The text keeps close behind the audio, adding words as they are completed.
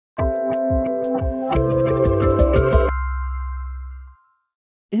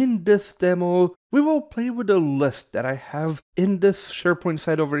In this demo, we will play with a list that I have in this SharePoint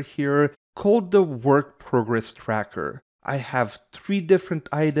site over here called the Work Progress Tracker. I have 3 different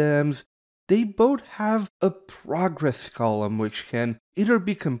items. They both have a progress column which can either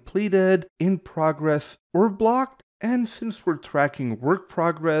be completed, in progress, or blocked. And since we're tracking work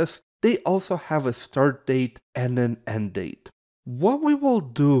progress, they also have a start date and an end date. What we will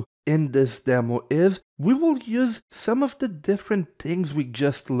do in this demo is we will use some of the different things we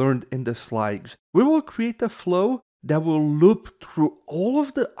just learned in the slides. We will create a flow that will loop through all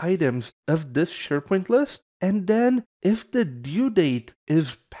of the items of this SharePoint list, and then if the due date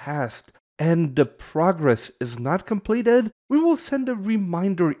is passed and the progress is not completed, we will send a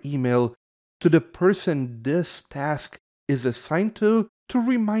reminder email to the person this task is assigned to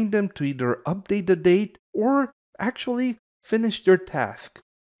remind them to either update the date or actually finish their task.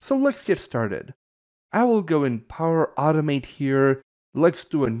 So let's get started. I will go in Power Automate here. Let's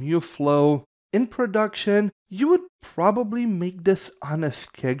do a new flow. In production, you would probably make this on a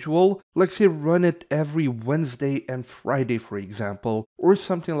schedule. Let's say run it every Wednesday and Friday, for example, or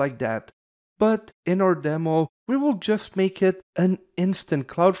something like that. But in our demo, we will just make it an instant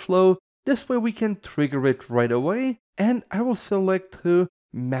Cloudflow. This way we can trigger it right away, and I will select to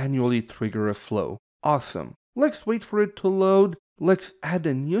manually trigger a flow. Awesome. Let's wait for it to load. Let's add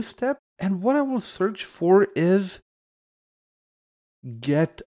a new step, and what I will search for is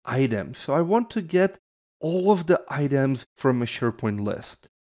get items. So I want to get all of the items from a SharePoint list.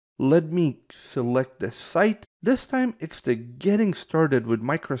 Let me select the site. This time it's the Getting Started with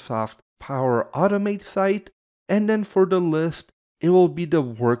Microsoft Power Automate site, and then for the list, it will be the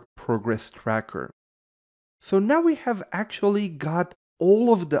Work Progress Tracker. So now we have actually got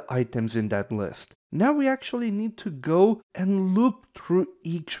all of the items in that list. Now we actually need to go and loop through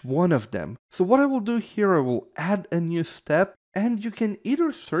each one of them. So what I will do here, I will add a new step, and you can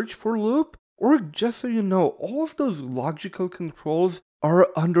either search for loop, or just so you know, all of those logical controls are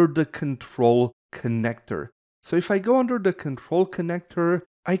under the control connector. So if I go under the control connector,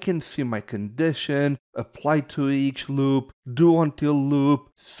 I can see my condition, apply to each loop, do until loop,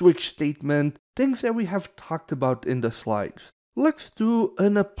 switch statement, things that we have talked about in the slides. Let's do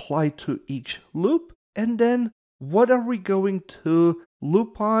an apply to each loop, and then what are we going to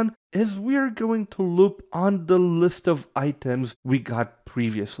loop on is we are going to loop on the list of items we got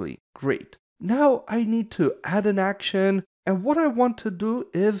previously. Great. Now I need to add an action, and what I want to do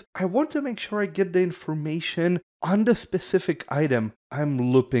is I want to make sure I get the information on the specific item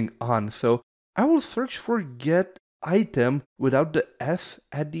I'm looping on. So I will search for get item without the S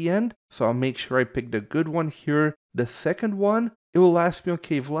at the end. So I'll make sure I pick the good one here. The second one, it will ask me,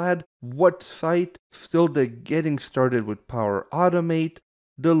 okay, Vlad, what site? Still the Getting Started with Power Automate.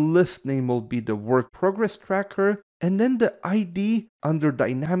 The list name will be the Work Progress Tracker. And then the ID under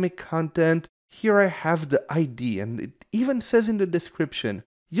Dynamic Content. Here I have the ID, and it even says in the description,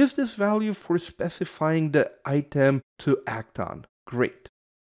 use this value for specifying the item to act on. Great.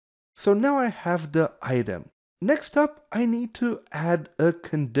 So now I have the item. Next up, I need to add a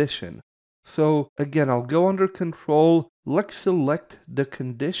condition. So again, I'll go under control, let's select the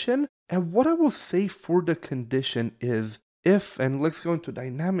condition, and what I will say for the condition is if, and let's go into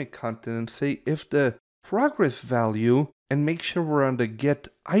dynamic content and say if the progress value, and make sure we're on the get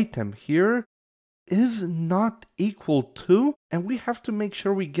item here, is not equal to, and we have to make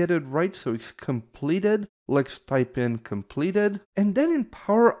sure we get it right, so it's completed. Let's type in completed. And then in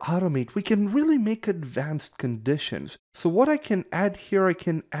Power Automate, we can really make advanced conditions. So what I can add here, I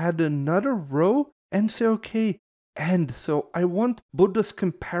can add another row and say, okay, and so I want both those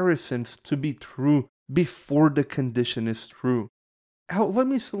comparisons to be true before the condition is true. Now let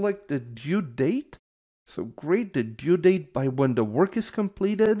me select the due date. So great, the due date by when the work is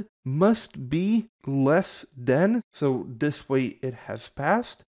completed must be less than, so this way it has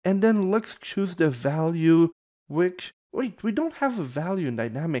passed. And then let's choose the value, which, wait, we don't have a value in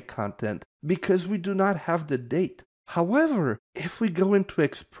dynamic content because we do not have the date. However, if we go into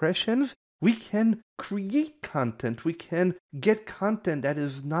expressions, we can create content. We can get content that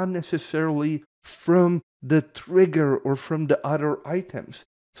is not necessarily from the trigger or from the other items.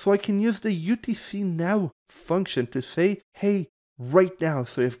 So I can use the UTC now function to say, hey, right now.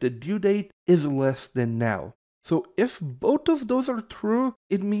 So if the due date is less than now. So if both of those are true,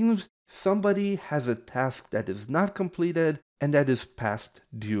 it means somebody has a task that is not completed and that is past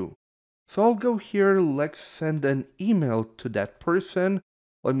due. So I'll go here, let's send an email to that person.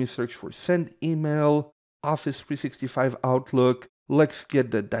 Let me search for send email, Office 365 Outlook. Let's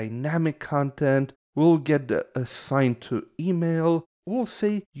get the dynamic content. We'll get the assigned to email. We'll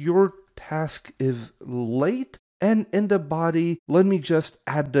say your task is late, and in the body, let me just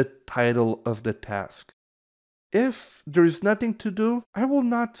add the title of the task. If there's nothing to do, I will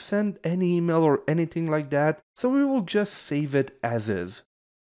not send any email or anything like that, so we will just save it as is.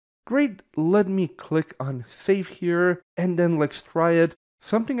 Great, let me click on save here, and then let's try it.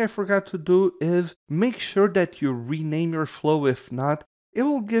 Something I forgot to do is make sure that you rename your flow. If not, it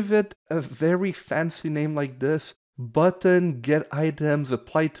will give it a very fancy name like this: button, get items,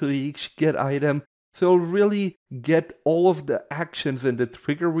 apply to each, get item. So it'll really get all of the actions and the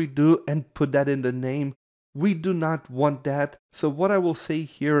trigger we do and put that in the name. We do not want that. So what I will say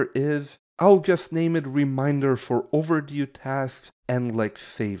here is I'll just name it reminder for overdue tasks and let's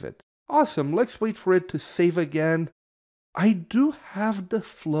save it. Awesome, let's wait for it to save again. I do have the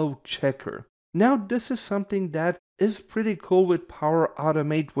flow checker. Now this is something that is pretty cool with Power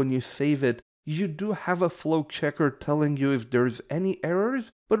Automate. When you save it, you do have a flow checker telling you if there's any errors,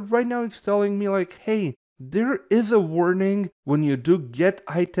 but right now it's telling me like, hey, there is a warning when you do get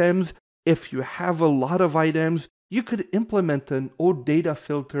items. If you have a lot of items, you could implement an OData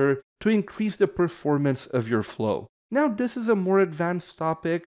filter to increase the performance of your flow. Now this is a more advanced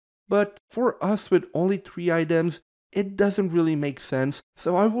topic, but for us with only 3 items, it doesn't really make sense,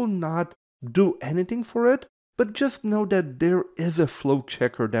 so I will not do anything for it, but just know that there is a flow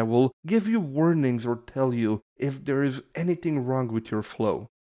checker that will give you warnings or tell you if there is anything wrong with your flow.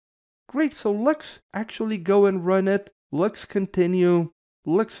 Great, so let's actually go and run it. Let's continue.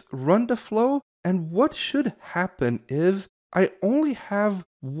 Let's run the flow, and what should happen is I only have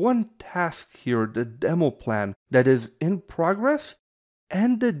one task here, the demo plan, that is in progress,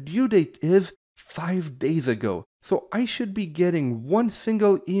 and the due date is 5 days ago. So I should be getting one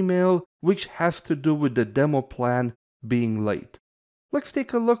single email which has to do with the demo plan being late. Let's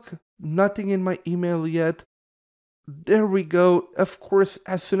take a look. Nothing in my email yet. There we go. Of course,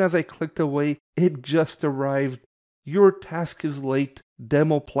 as soon as I clicked away, it just arrived. Your task is late,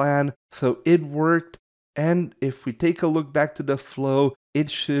 demo plan, so it worked. And if we take a look back to the flow, it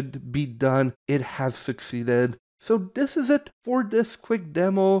should be done. It has succeeded. So this is it for this quick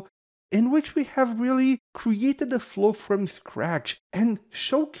demo, in which we have really created a flow from scratch and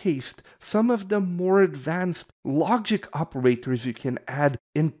showcased some of the more advanced logic operators you can add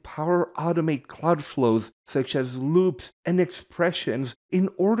in Power Automate Cloud Flows, such as loops and expressions, in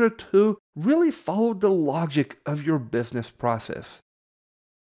order to really follow the logic of your business process.